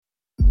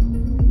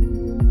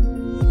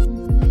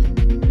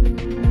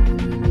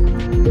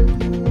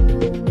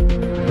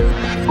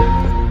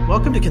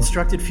Welcome to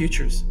Constructed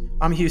Futures.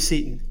 I'm Hugh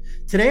Seaton.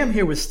 Today I'm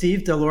here with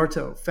Steve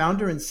Dell'Orto,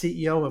 founder and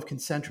CEO of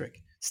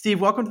Concentric.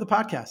 Steve, welcome to the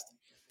podcast.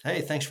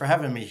 Hey, thanks for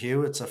having me,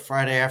 Hugh. It's a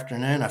Friday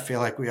afternoon. I feel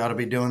like we ought to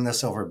be doing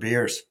this over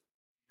beers.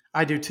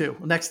 I do too.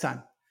 Well, next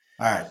time.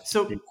 All right.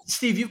 So,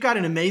 Steve, you've got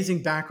an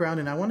amazing background,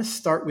 and I want to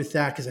start with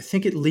that because I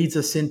think it leads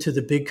us into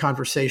the big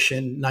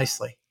conversation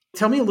nicely.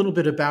 Tell me a little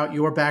bit about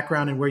your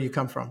background and where you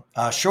come from.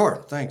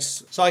 Sure.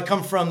 Thanks. So I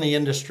come from the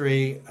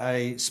industry.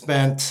 I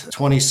spent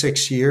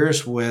 26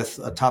 years with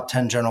a top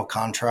 10 general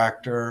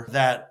contractor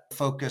that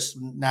focused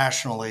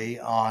nationally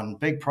on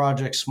big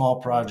projects,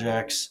 small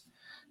projects.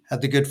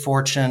 Had the good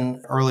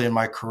fortune early in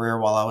my career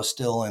while I was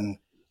still in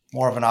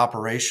more of an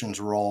operations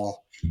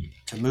role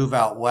to move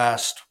out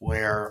west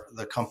where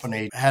the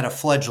company had a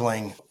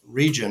fledgling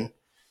region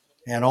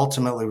and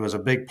ultimately was a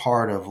big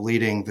part of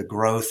leading the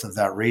growth of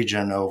that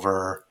region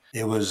over,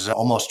 it was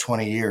almost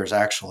 20 years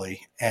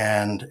actually.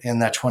 And in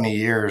that 20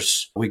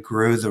 years, we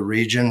grew the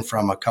region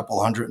from a couple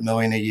 $100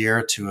 million a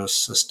year to a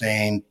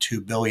sustained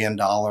 $2 billion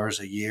a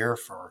year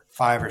for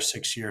 5 or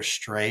 6 years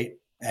straight.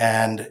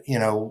 And,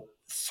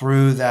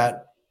 through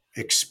that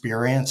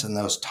experience and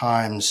those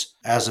times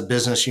as a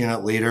business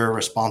unit leader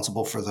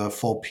responsible for the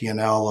full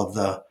P&L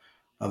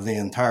of the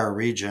entire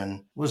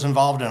region, was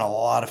involved in a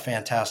lot of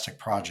fantastic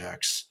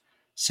projects.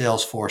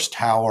 Salesforce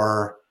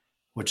Tower,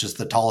 which is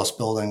the tallest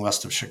building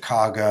west of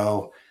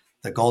Chicago,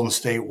 the Golden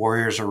State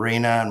Warriors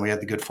Arena, and we had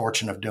the good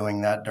fortune of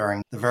doing that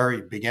during the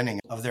very beginning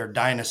of their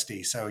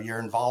dynasty. So you're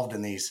involved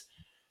in these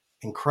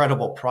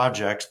incredible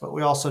projects, but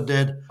we also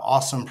did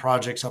awesome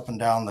projects up and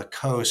down the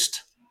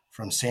coast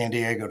from San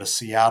Diego to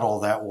Seattle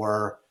that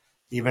were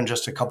even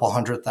just a couple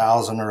 $100,000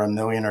 or $1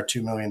 million or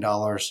 $2 million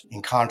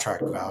in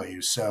contract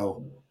value.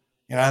 So,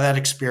 that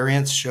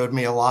experience showed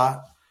me a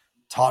lot,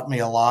 taught me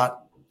a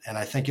lot. And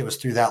I think it was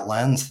through that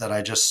lens that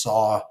I just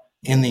saw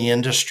in the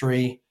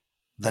industry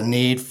the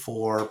need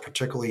for,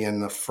 particularly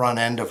in the front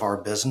end of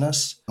our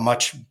business, a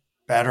much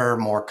better,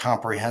 more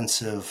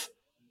comprehensive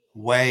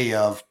way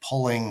of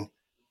pulling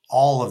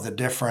all of the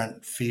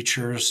different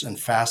features and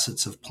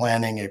facets of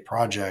planning a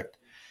project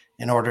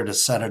in order to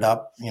set it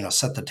up,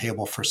 set the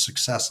table for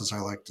success, as I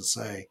like to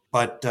say.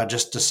 But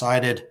just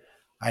decided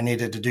I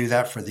needed to do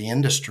that for the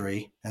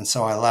industry. And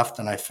so I left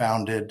and I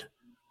founded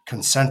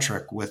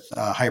Concentric with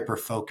a hyper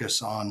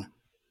focus on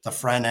the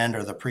front end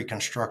or the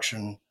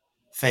pre-construction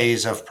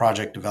phase of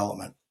project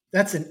development.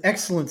 That's an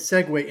excellent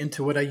segue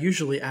into what I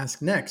usually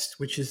ask next,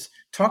 which is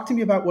talk to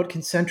me about what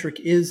Concentric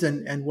is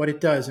and what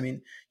it does. I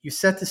mean, you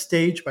set the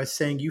stage by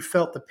saying you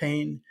felt the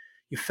pain,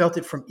 you felt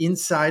it from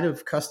inside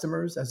of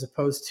customers as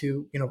opposed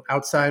to,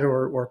 outside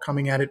or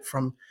coming at it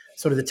from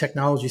sort of the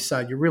technology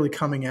side. You're really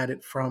coming at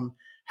it from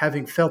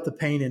having felt the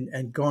pain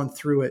and gone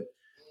through it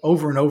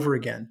over and over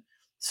again.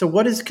 So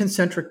what does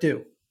Concentric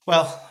do?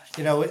 Well,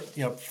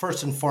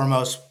 first and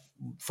foremost,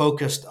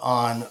 focused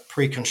on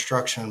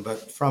pre-construction,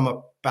 but from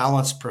a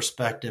balanced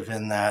perspective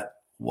in that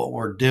what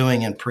we're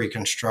doing in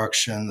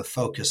pre-construction, the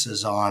focus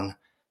is on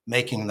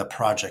making the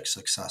project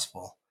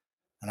successful.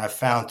 And I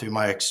found through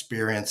my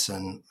experience,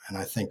 and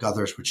I think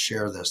others would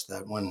share this,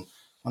 that when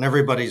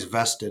everybody's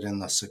vested in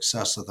the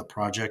success of the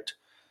project,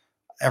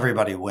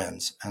 everybody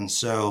wins. And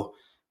so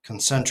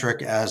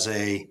Concentric as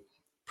a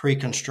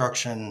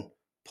pre-construction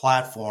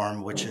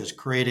platform, which is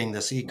creating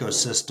this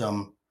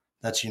ecosystem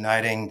that's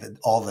uniting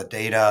all the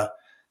data,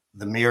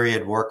 the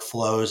myriad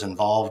workflows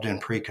involved in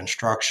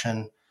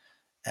pre-construction,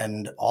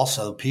 and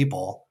also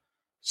people,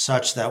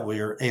 such that we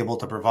are able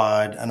to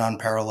provide an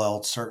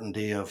unparalleled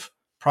certainty of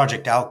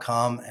project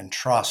outcome and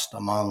trust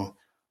among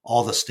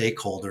all the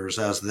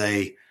stakeholders as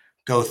they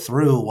go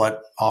through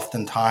what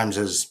oftentimes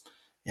is,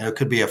 it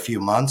could be a few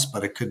months,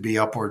 but it could be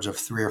upwards of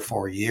 3 or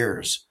 4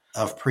 years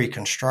of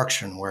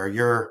pre-construction where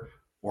you're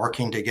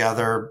working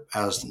together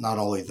as not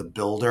only the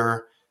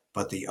builder,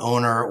 but the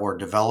owner or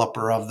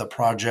developer of the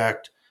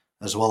project,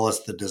 as well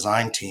as the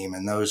design team.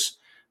 And those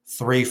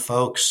 3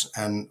 folks,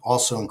 and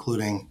also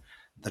including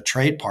the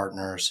trade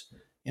partners,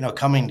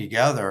 coming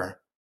together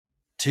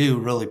to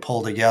really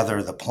pull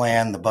together the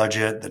plan, the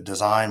budget, the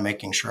design,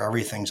 making sure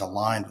everything's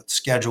aligned with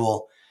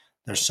schedule.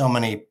 There's so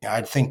many,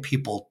 I think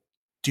people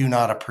do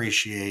not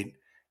appreciate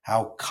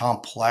how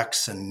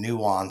complex and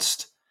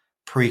nuanced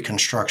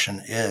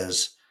pre-construction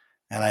is.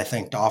 And I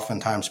think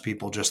oftentimes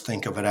people just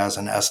think of it as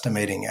an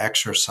estimating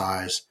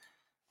exercise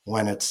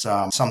when it's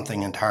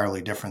something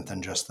entirely different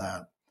than just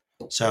that.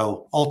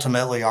 So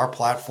ultimately, our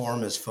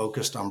platform is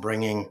focused on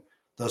bringing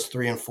those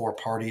 3 and 4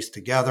 parties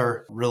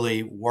together,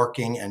 really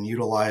working and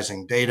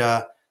utilizing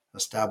data,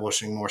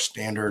 establishing more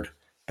standard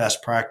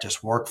best practice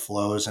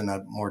workflows in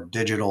a more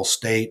digital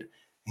state,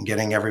 and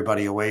getting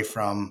everybody away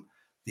from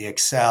the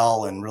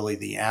Excel and really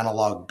the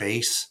analog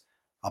base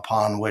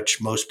upon which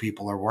most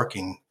people are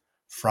working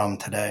from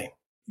today.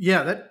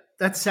 Yeah,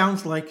 that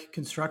sounds like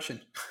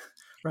construction,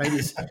 right?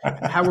 Is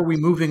how are we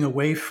moving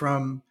away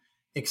from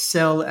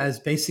Excel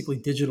as basically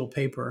digital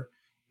paper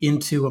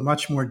into a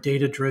much more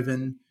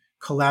data-driven,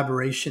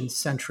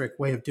 collaboration-centric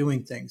way of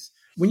doing things?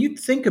 When you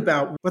think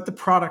about what the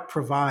product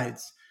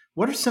provides,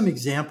 what are some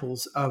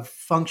examples of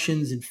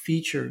functions and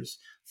features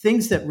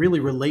things that really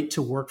relate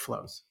to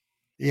workflows.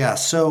 Yeah.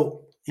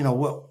 So,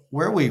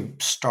 where we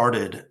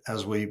started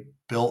as we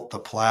built the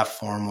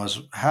platform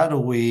was, how do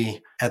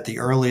we, at the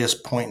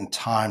earliest point in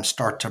time,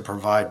 start to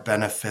provide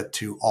benefit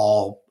to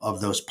all of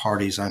those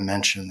parties I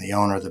mentioned, the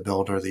owner, the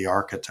builder, the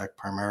architect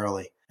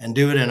primarily, and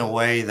do it in a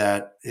way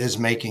that is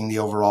making the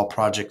overall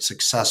project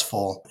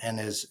successful and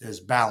is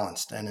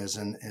balanced and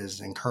is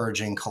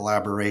encouraging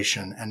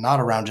collaboration and not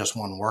around just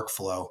one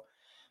workflow.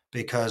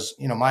 Because,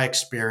 my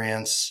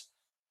experience,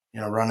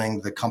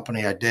 running the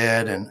company I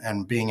did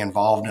and being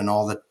involved in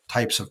all the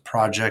types of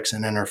projects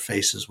and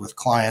interfaces with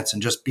clients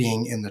and just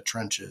being in the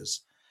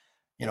trenches,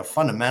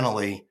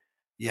 fundamentally,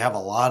 you have a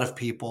lot of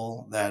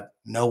people that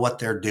know what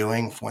they're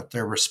doing, what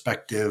their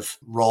respective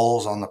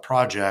roles on the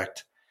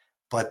project,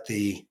 but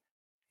the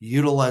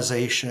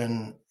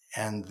utilization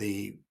and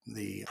the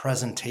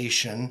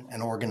presentation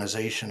and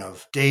organization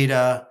of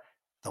data,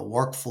 the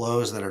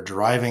workflows that are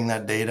driving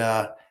that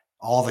data,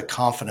 all the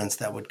confidence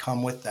that would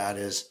come with that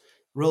is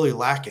really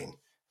lacking.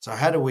 So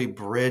how do we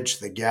bridge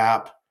the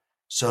gap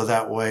so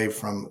that way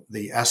from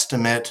the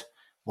estimate,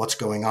 what's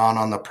going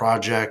on the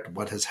project,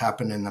 what has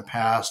happened in the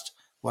past,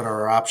 what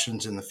are our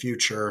options in the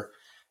future?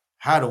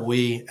 How do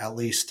we at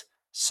least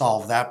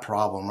solve that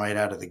problem right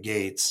out of the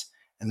gates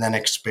and then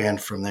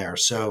expand from there?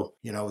 So,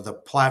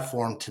 the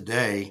platform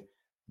today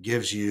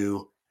gives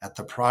you at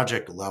the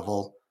project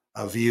level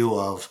a view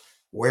of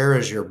where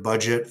is your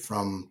budget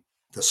from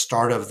the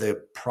start of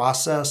the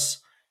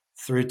process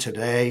through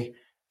today,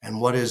 and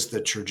what is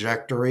the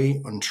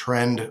trajectory and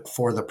trend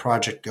for the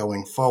project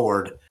going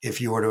forward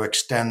if you were to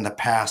extend the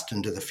past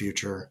into the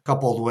future.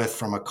 Coupled with,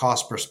 from a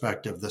cost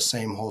perspective, the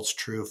same holds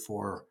true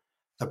for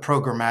the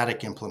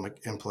programmatic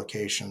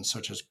implications,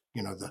 such as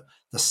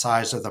the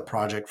size of the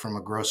project from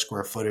a gross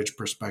square footage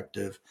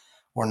perspective,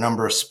 or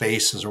number of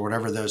spaces, or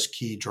whatever those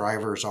key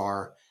drivers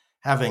are.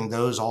 Having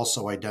those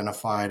also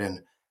identified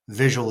and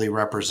visually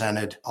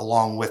represented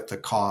along with the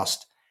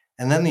cost.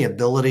 And then the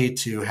ability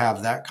to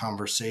have that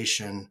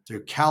conversation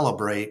through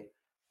Calibrate,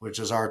 which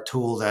is our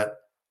tool that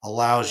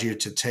allows you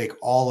to take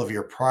all of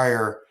your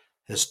prior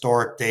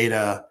historic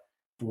data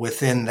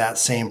within that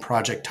same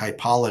project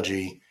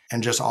typology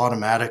and just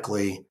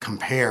automatically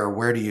compare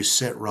where do you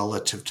sit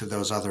relative to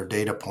those other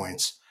data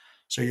points.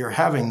 So you're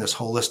having this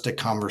holistic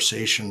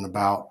conversation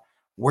about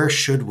where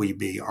should we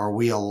be? Are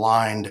we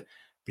aligned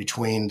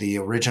between the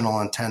original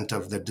intent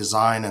of the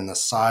design and the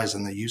size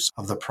and the use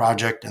of the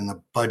project and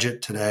the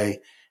budget today?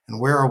 And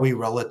where are we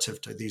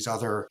relative to these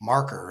other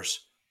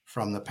markers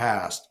from the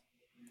past?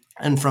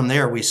 And from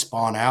there, we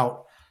spawn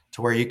out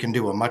to where you can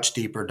do a much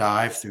deeper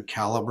dive through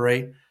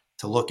Calibrate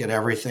to look at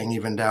everything,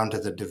 even down to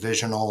the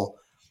divisional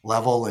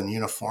level in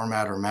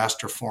uniformat or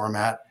master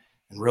format,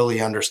 and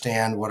really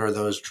understand what are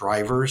those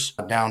drivers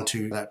down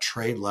to that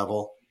trade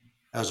level,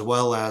 as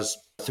well as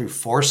through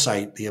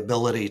Foresight, the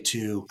ability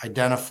to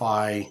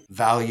identify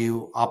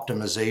value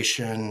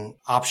optimization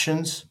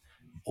options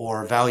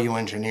or value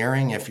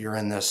engineering if you're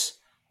in this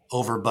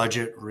over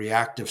budget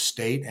reactive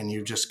state and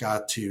you just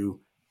got to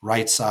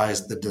right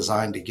size the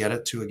design to get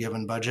it to a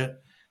given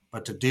budget.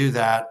 But to do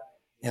that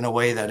in a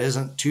way that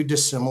isn't too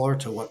dissimilar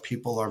to what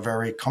people are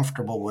very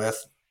comfortable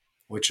with,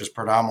 which is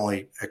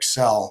predominantly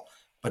Excel,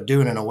 but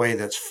do it in a way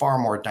that's far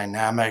more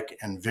dynamic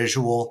and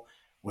visual,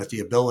 with the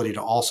ability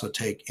to also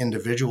take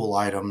individual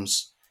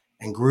items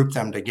and group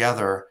them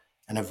together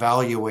and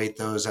evaluate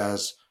those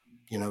as,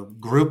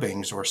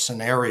 groupings or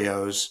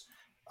scenarios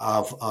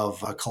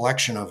of a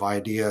collection of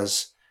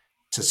ideas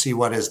to see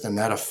what is the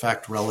net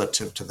effect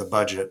relative to the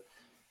budget.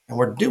 And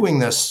we're doing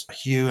this,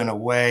 Hugh, in a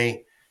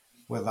way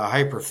with a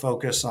hyper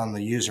focus on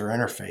the user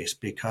interface,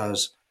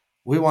 because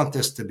we want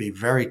this to be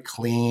very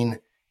clean,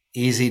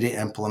 easy to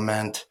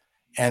implement,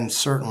 and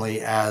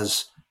certainly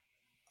as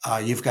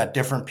you've got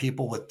different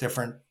people with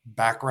different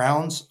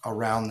backgrounds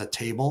around the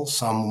table,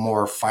 some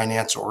more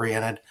finance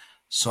oriented,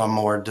 some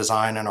more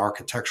design and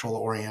architectural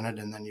oriented,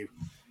 and then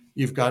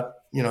you've got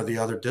the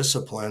other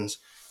disciplines.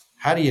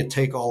 How do you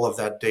take all of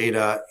that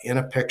data in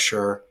a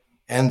picture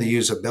and the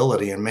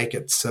usability and make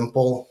it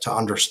simple to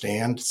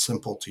understand,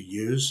 simple to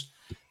use?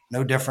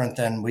 No different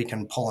than we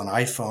can pull an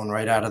iPhone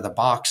right out of the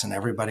box and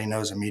everybody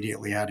knows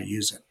immediately how to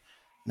use it.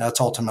 And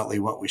that's ultimately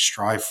what we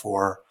strive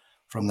for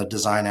from the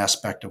design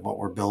aspect of what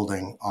we're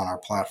building on our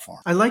platform.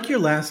 I like your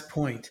last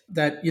point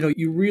that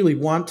you really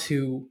want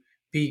to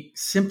be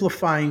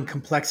simplifying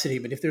complexity.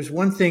 But if there's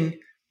one thing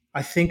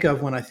I think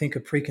of when I think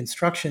of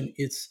pre-construction,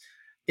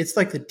 it's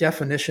like the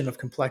definition of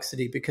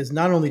complexity, because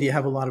not only do you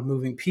have a lot of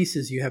moving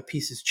pieces, you have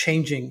pieces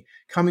changing,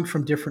 coming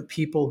from different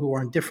people who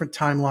are on different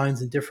timelines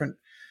and different,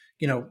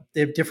 they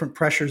have different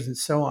pressures and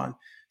so on.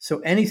 So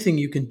anything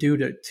you can do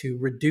to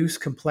reduce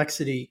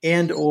complexity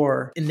and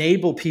or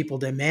enable people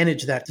to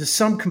manage that. There's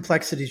some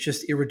complexity is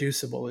just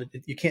irreducible.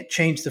 You can't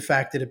change the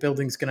fact that a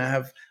building's going to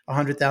have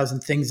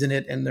 100,000 things in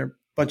it and a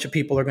bunch of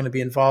people are going to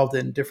be involved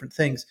in different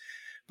things.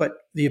 But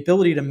the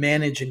ability to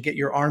manage and get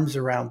your arms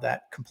around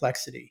that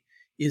complexity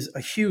is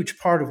a huge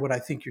part of what I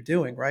think you're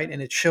doing, right?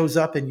 And it shows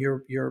up in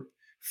your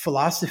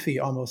philosophy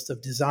almost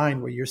of design,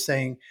 where you're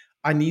saying,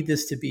 I need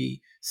this to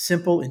be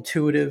simple,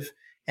 intuitive,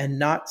 and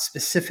not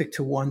specific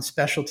to one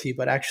specialty,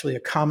 but actually a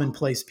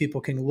commonplace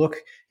people can look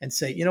and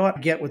say, you know what,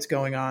 I get what's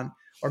going on.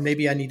 Or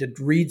maybe I need to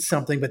read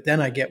something, but then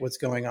I get what's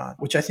going on,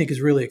 which I think is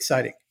really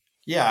exciting.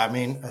 Yeah, I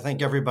mean, I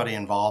think everybody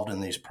involved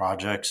in these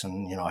projects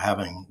and,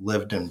 having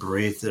lived and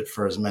breathed it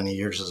for as many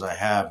years as I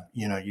have,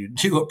 you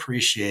do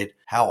appreciate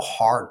how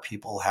hard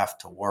people have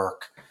to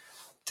work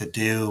to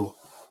do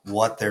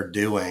what they're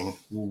doing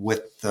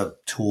with the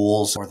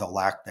tools or the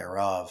lack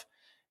thereof.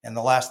 And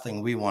the last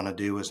thing we want to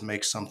do is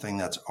make something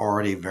that's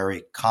already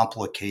very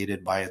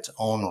complicated by its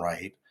own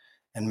right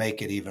and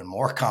make it even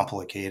more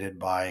complicated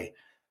by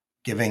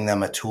giving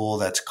them a tool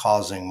that's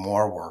causing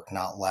more work,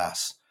 not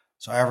less.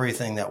 So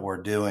everything that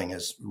we're doing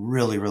is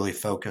really, really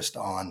focused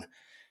on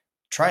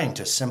trying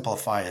to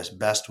simplify as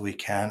best we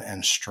can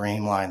and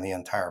streamline the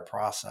entire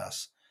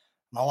process.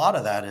 And a lot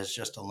of that is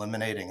just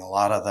eliminating a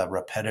lot of the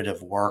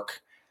repetitive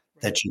work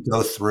that you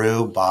go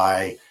through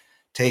by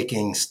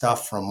taking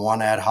stuff from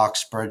one ad hoc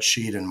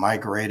spreadsheet and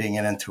migrating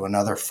it into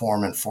another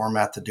form and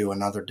format to do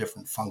another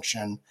different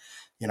function.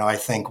 I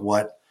think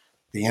what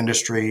the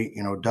industry,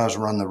 does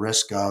run the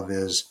risk of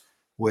is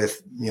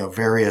with,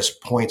 various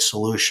point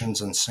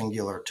solutions and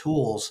singular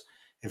tools.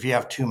 If you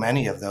have too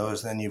many of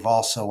those, then you've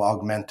also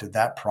augmented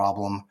that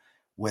problem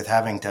with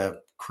having to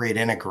create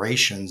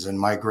integrations and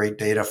migrate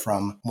data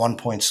from one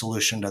point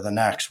solution to the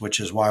next, which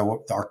is why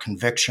our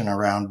conviction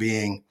around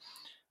being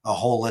a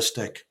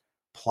holistic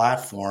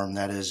platform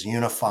that is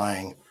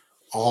unifying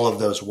all of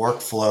those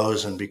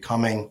workflows and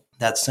becoming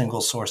that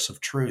single source of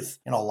truth.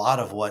 And a lot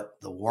of what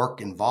the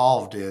work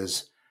involved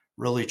is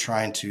really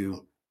trying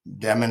to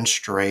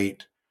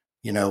demonstrate,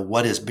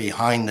 what is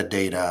behind the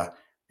data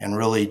and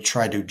really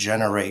try to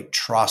generate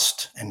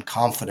trust and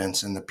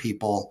confidence in the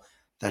people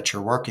that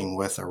you're working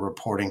with or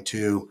reporting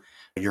to,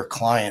 your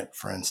client,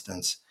 for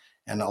instance.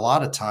 And a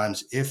lot of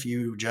times, if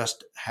you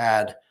just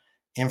had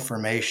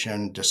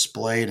information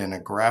displayed in a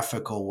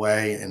graphical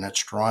way and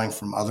it's drawing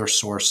from other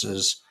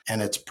sources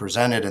and it's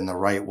presented in the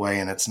right way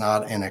and it's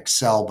not in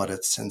Excel, but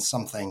it's in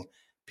something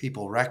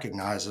people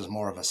recognize as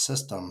more of a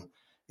system,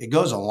 it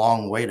goes a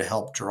long way to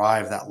help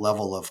drive that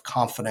level of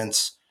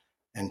confidence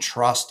and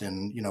trust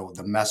in,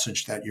 the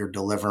message that you're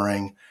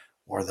delivering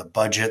or the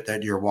budget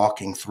that you're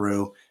walking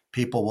through.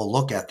 People will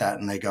look at that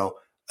and they go,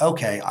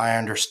 okay, I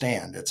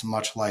understand. It's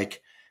much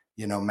like,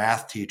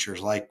 math teachers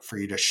like for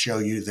you to show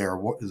you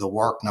the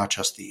work, not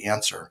just the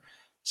answer.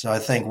 So I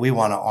think we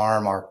want to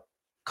arm our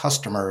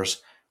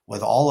customers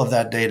with all of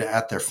that data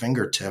at their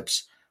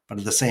fingertips, but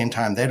at the same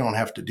time, they don't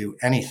have to do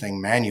anything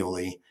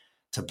manually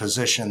to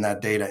position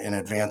that data in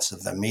advance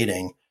of the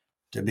meeting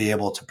to be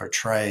able to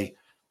portray,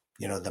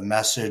 the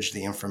message,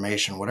 the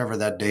information, whatever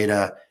that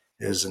data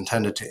is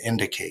intended to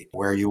indicate,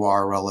 where you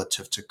are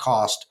relative to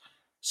cost,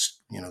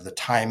 the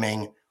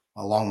timing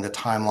along the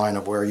timeline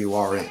of where you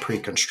are in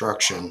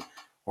pre-construction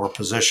or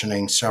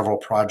positioning several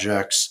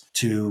projects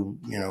to,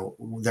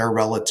 their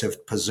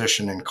relative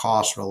position and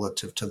cost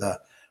relative to the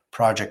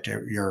project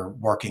you're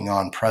working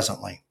on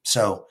presently.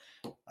 So,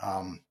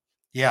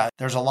 yeah,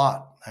 there's a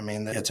lot. I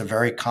mean, it's a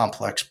very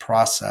complex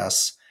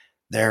process.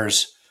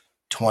 There's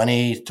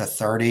 20 to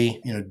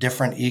 30,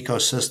 different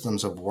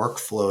ecosystems of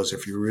workflows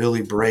if you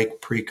really break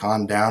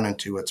pre-con down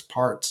into its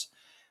parts.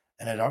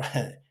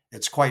 And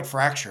it's quite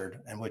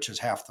fractured, and which is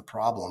half the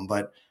problem.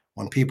 But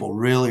when people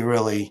really,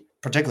 really,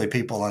 particularly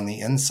people on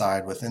the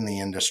inside within the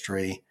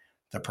industry,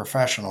 the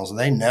professionals,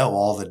 they know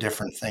all the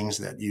different things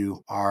that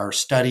you are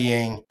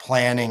studying,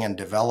 planning, and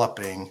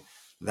developing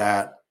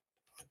that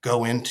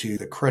go into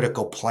the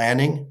critical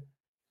planning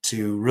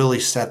to really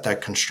set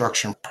that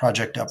construction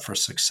project up for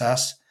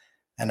success.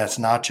 And it's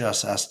not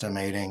just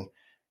estimating.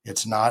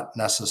 It's not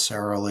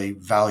necessarily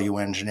value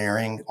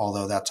engineering,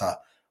 although that's a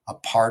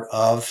part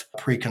of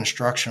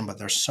pre-construction, but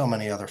there's so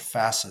many other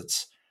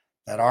facets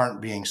that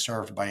aren't being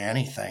served by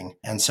anything.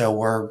 And so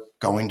we're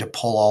going to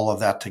pull all of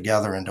that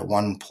together into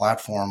one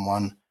platform,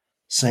 one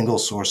single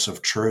source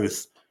of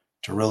truth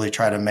to really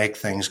try to make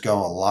things go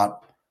a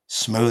lot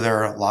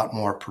smoother, a lot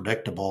more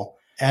predictable.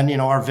 And,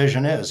 our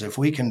vision is if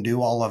we can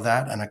do all of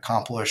that and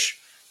accomplish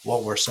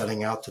what we're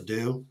setting out to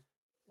do,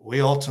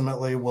 we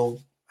ultimately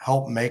will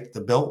help make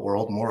the built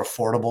world more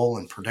affordable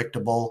and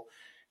predictable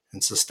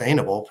and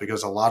sustainable,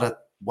 because a lot of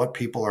what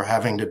people are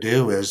having to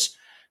do is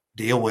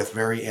deal with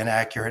very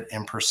inaccurate,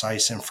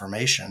 imprecise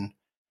information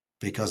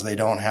because they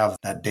don't have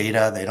that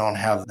data, they don't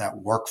have that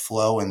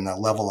workflow and the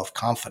level of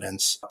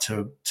confidence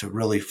to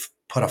really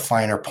put a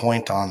finer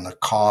point on the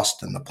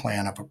cost and the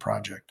plan of a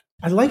project.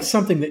 I like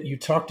something that you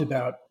talked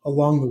about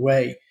along the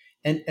way.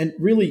 And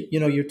really,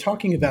 you're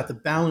talking about the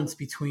balance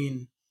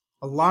between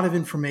a lot of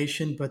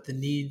information, but the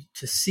need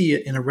to see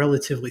it in a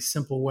relatively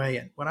simple way.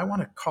 And what I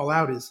want to call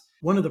out is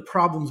one of the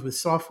problems with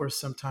software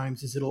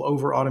sometimes is it'll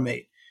over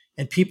automate.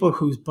 And people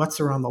whose butts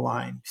are on the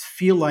line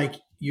feel like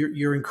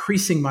you're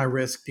increasing my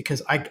risk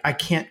because I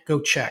can't go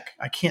check.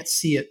 I can't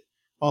see it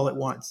all at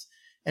once.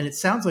 And it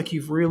sounds like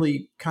you've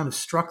really kind of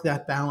struck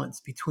that balance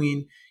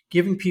between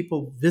giving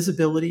people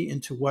visibility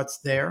into what's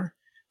there,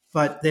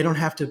 but they don't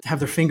have to have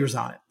their fingers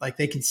on it. Like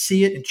they can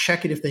see it and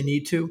check it if they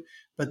need to,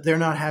 but they're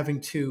not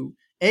having to,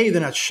 they're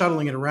not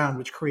shuttling it around,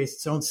 which creates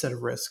its own set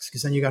of risks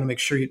because then you got to make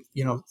sure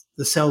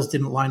the cells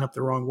didn't line up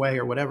the wrong way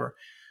or whatever.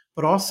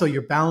 But also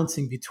you're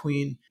balancing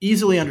between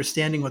easily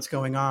understanding what's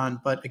going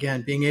on, but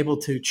again, being able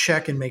to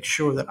check and make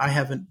sure that I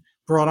haven't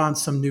brought on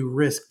some new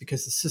risk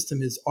because the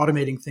system is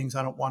automating things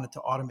I don't want it to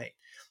automate.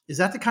 Is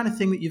that the kind of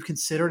thing that you've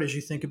considered as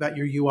you think about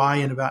your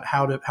UI and about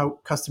how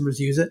customers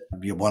use it?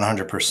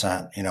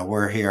 100%.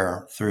 We're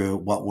here through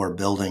what we're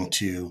building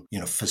to,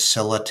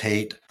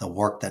 facilitate the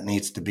work that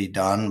needs to be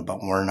done,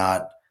 but we're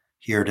not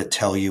here to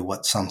tell you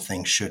what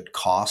something should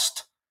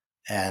cost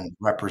and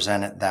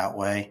represent it that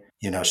way.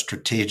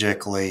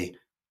 Strategically,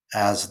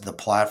 as the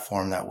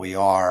platform that we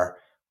are,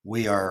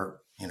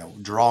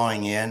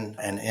 drawing in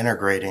and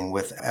integrating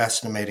with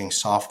estimating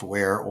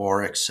software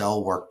or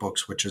Excel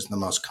workbooks, which is the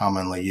most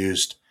commonly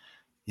used,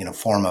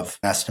 form of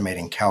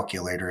estimating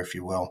calculator, if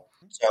you will.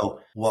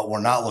 So what we're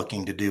not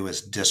looking to do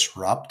is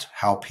disrupt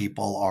how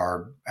people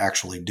are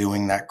actually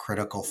doing that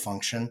critical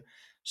function.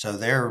 So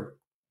they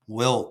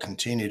will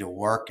continue to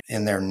work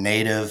in their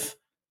native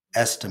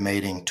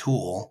estimating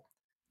tool.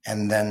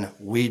 And then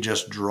we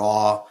just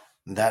draw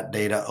that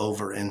data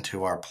over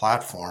into our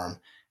platform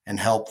and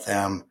help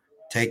them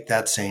take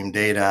that same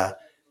data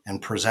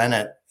and present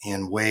it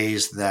in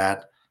ways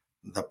that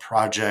the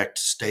project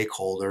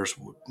stakeholders,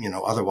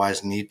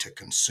 otherwise need to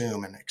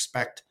consume and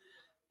expect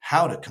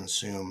how to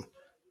consume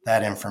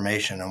that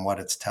information and what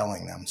it's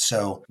telling them.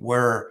 So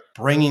we're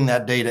bringing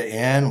that data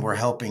in, we're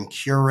helping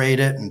curate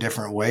it in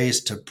different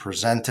ways to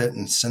present it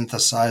and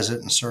synthesize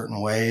it in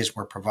certain ways.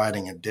 We're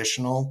providing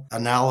additional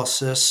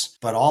analysis,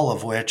 but all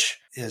of which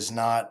is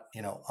not,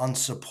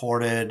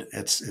 unsupported.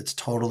 It's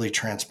totally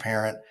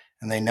transparent,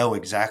 and they know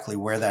exactly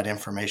where that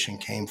information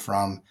came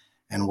from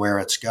and where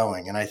it's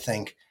going. And I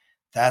think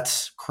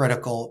that's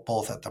critical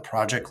both at the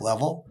project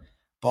level.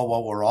 But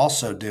what we're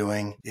also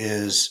doing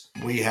is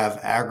we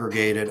have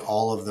aggregated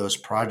all of those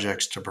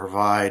projects to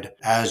provide,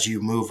 as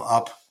you move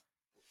up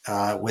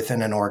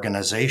within an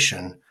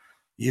organization,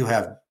 you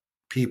have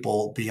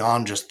people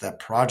beyond just that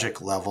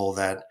project level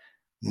that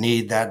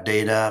need that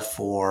data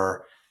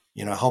for,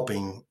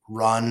 helping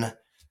run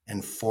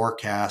and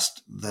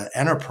forecast the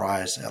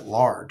enterprise at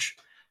large.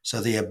 So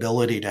the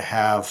ability to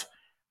have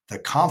the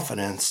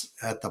confidence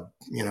at the,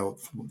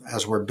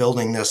 as we're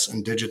building this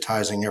and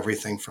digitizing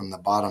everything from the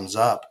bottoms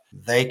up,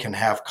 they can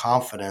have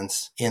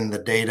confidence in the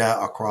data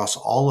across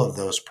all of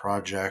those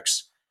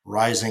projects,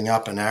 rising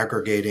up and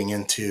aggregating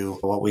into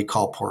what we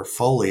call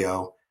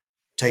portfolio.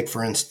 Take,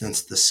 for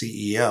instance, the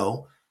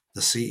CEO.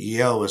 The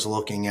CEO is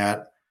looking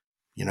at,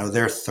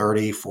 their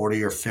 30,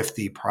 40, or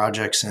 50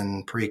 projects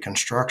in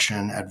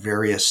pre-construction at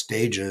various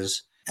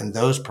stages. And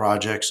those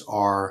projects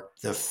are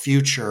the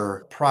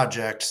future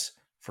projects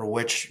for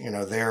which,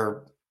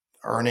 they're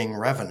earning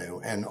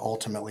revenue and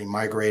ultimately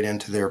migrate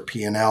into their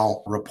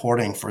P&L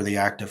reporting for the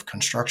active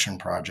construction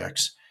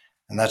projects.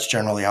 And that's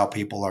generally how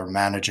people are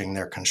managing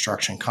their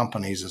construction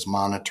companies, is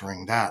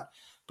monitoring that.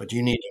 But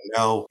you need to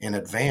know in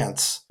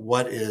advance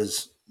what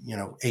is,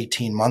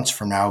 18 months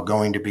from now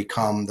going to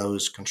become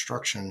those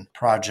construction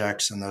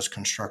projects and those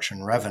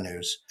construction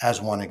revenues, as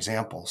one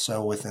example.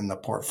 So within the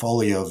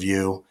portfolio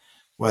view,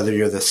 whether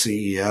you're the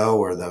CEO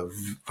or the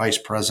vice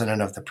president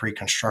of the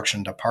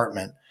pre-construction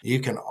department, you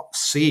can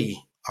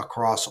see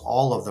across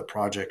all of the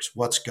projects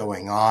what's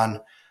going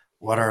on,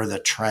 what are the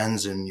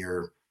trends in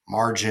your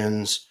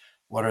margins,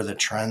 what are the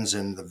trends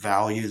in the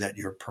value that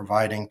you're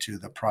providing to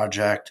the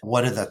project,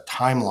 what are the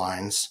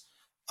timelines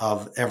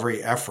of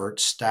every effort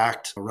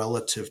stacked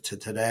relative to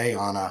today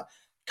on a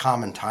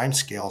common time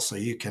scale, so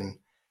you can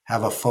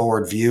have a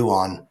forward view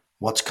on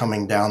what's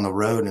coming down the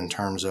road in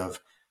terms of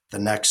the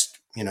next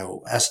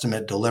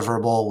estimate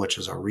deliverable, which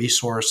is a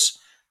resource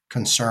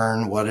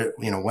concern.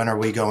 When are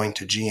we going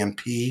to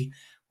GMP,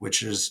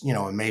 which is,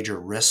 a major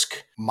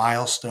risk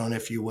milestone,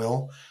 if you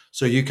will.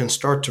 So you can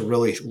start to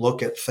really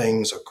look at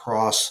things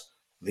across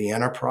the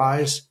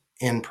enterprise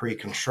in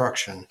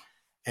pre-construction.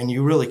 And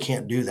you really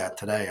can't do that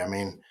today. I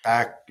mean,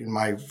 back in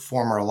my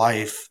former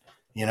life,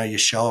 you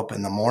show up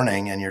in the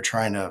morning and you're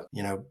trying to,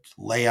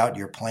 lay out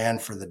your plan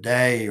for the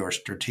day or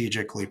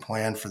strategically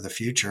plan for the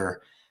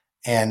future.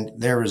 And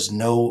there is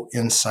no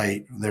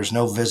insight, there's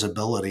no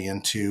visibility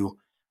into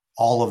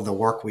all of the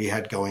work we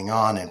had going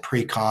on in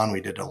pre-con.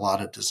 We did a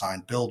lot of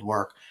design build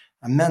work,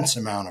 immense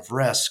amount of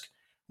risk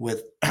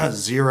with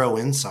zero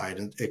insight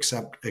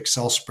except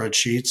Excel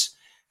spreadsheets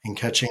and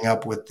catching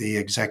up with the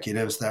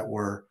executives that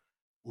were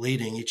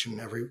leading each and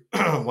every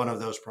one of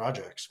those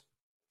projects.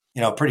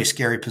 A pretty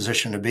scary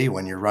position to be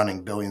when you're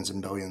running billions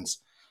and billions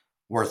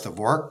worth of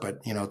work, but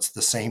it's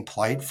the same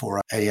plight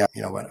for a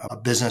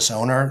business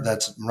owner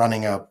that's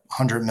running a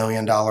 $100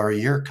 million a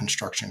year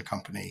construction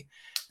company.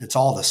 It's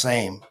all the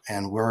same,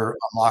 and we're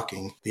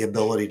unlocking the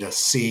ability to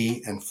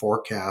see and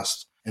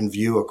forecast and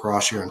view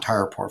across your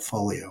entire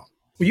portfolio.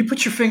 Well, you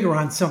put your finger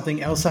on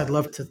something else I'd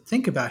love to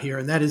think about here,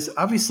 and that is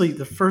obviously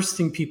the first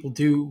thing people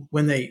do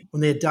when they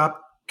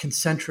adopt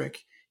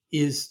Concentric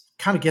is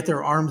kind of get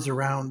their arms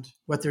around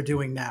what they're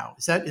doing now.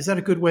 Is that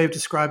a good way of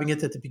describing it?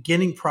 That the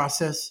beginning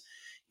process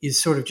is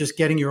sort of just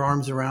getting your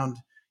arms around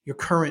your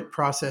current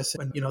process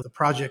and the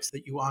projects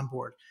that you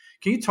onboard.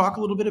 Can you talk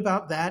a little bit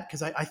about that?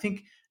 Because I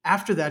think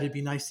after that, it'd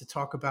be nice to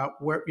talk about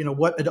where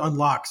what it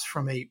unlocks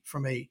from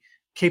a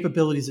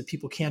capabilities that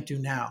people can't do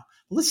now.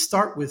 But let's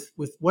start with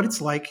what it's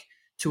like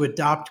to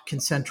adopt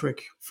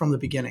Concentric from the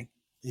beginning.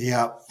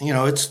 Yeah,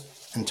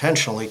 it's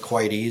intentionally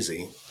quite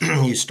easy.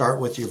 You start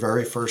with your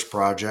very first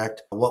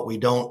project. What we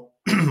don't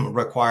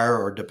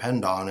require or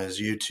depend on is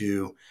you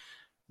to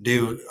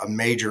do a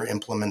major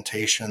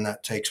implementation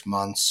that takes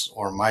months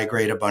or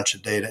migrate a bunch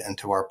of data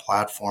into our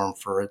platform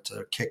for it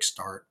to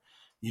kickstart.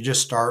 You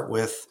just start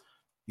with,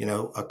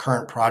 a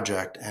current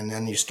project, and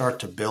then you start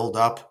to build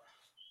up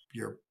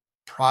your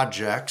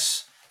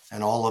projects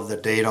and all of the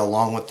data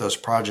along with those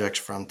projects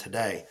from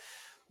today.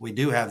 We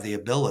do have the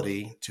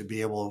ability to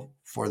be able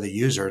for the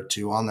user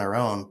to, on their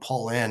own,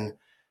 pull in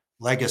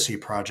legacy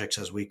projects,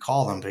 as we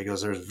call them,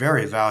 because there's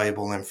very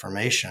valuable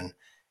information,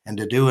 and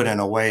to do it in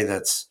a way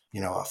that's,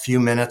 a few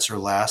minutes or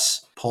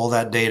less, pull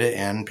that data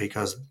in,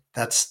 because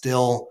that's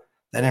still,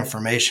 that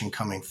information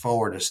coming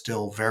forward is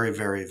still very,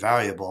 very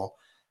valuable.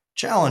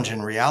 Challenge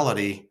in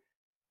reality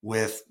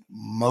with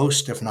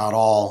most, if not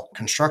all,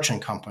 construction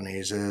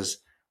companies is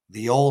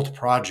the old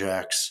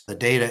projects, the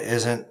data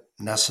isn't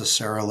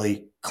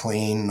necessarily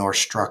clean nor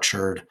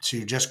structured.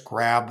 To just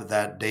grab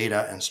that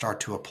data and start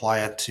to apply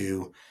it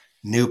to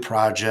new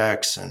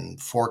projects and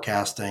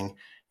forecasting,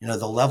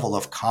 the level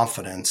of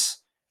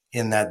confidence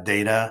in that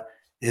data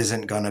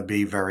isn't going to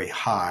be very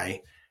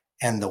high.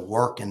 And the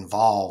work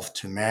involved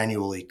to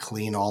manually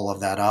clean all of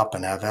that up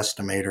and have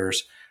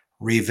estimators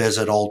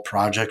revisit old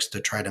projects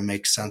to try to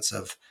make sense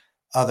of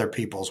other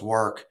people's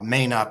work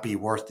may not be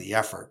worth the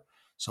effort.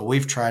 So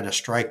we've tried to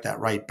strike that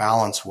right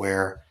balance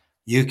where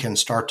you can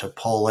start to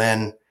pull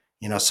in,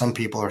 some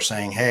people are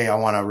saying, hey, I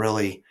want to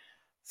really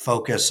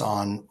focus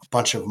on a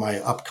bunch of my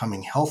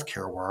upcoming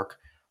healthcare work.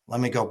 Let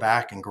me go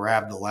back and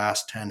grab the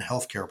last 10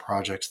 healthcare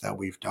projects that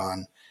we've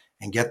done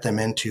and get them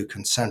into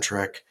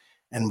Concentric.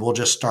 And we'll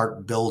just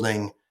start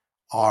building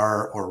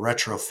or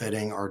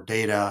retrofitting our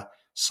data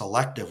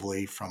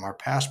selectively from our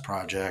past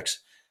projects.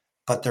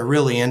 But they're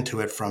really into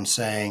it from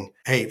saying,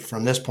 hey,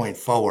 from this point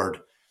forward,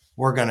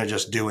 we're going to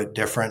just do it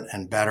different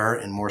and better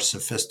and more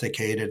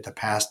sophisticated. The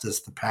past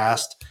is the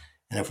past.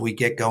 And if we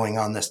get going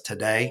on this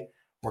today,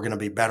 we're going to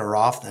be better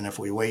off than if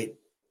we wait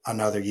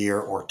another year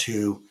or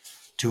two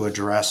to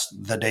address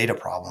the data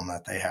problem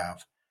that they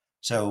have.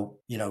 So,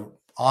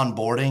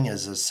 onboarding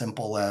is as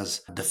simple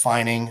as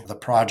defining the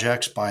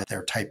projects by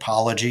their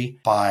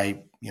typology,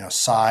 by,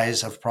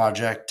 size of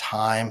project,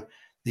 time.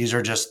 These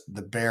are just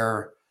the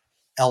bare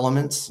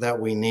elements that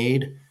we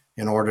need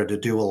in order to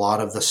do a lot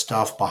of the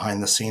stuff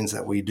behind the scenes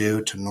that we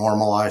do to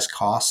normalize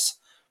costs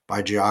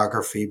by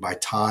geography, by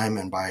time,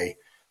 and by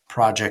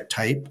project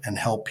type, and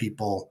help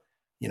people,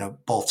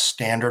 both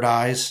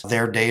standardize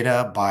their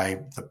data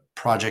by the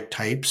project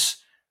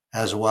types,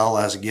 as well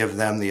as give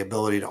them the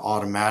ability to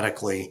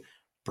automatically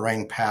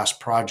bring past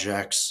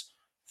projects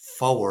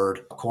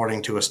forward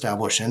according to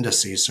established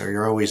indices. So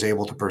you're always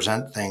able to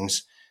present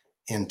things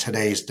in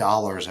today's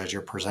dollars as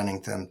you're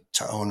presenting them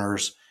to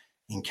owners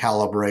and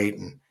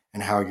calibrate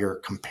and how you're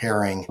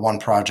comparing one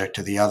project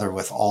to the other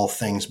with all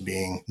things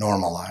being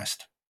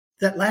normalized.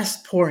 That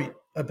last point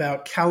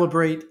about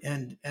calibrate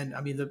and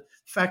I mean, the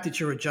fact that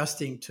you're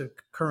adjusting to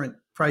current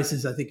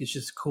prices, I think is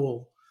just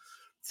cool,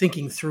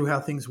 thinking through how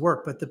things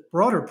work. But the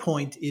broader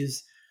point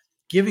is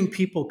giving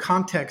people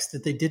context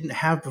that they didn't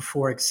have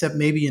before, except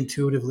maybe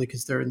intuitively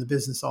because they're in the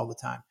business all the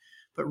time,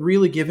 but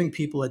really giving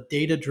people a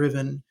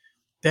data-driven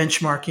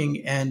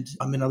benchmarking. And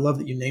I mean, I love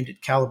that you named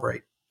it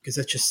Calibrate, because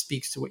that just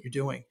speaks to what you're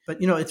doing. But,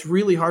 it's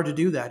really hard to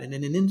do that. And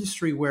in an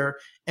industry where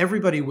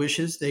everybody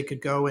wishes they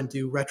could go and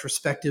do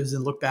retrospectives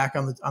and look back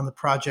on the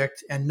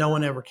project and no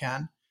one ever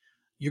can,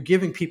 you're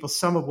giving people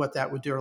some of what that would do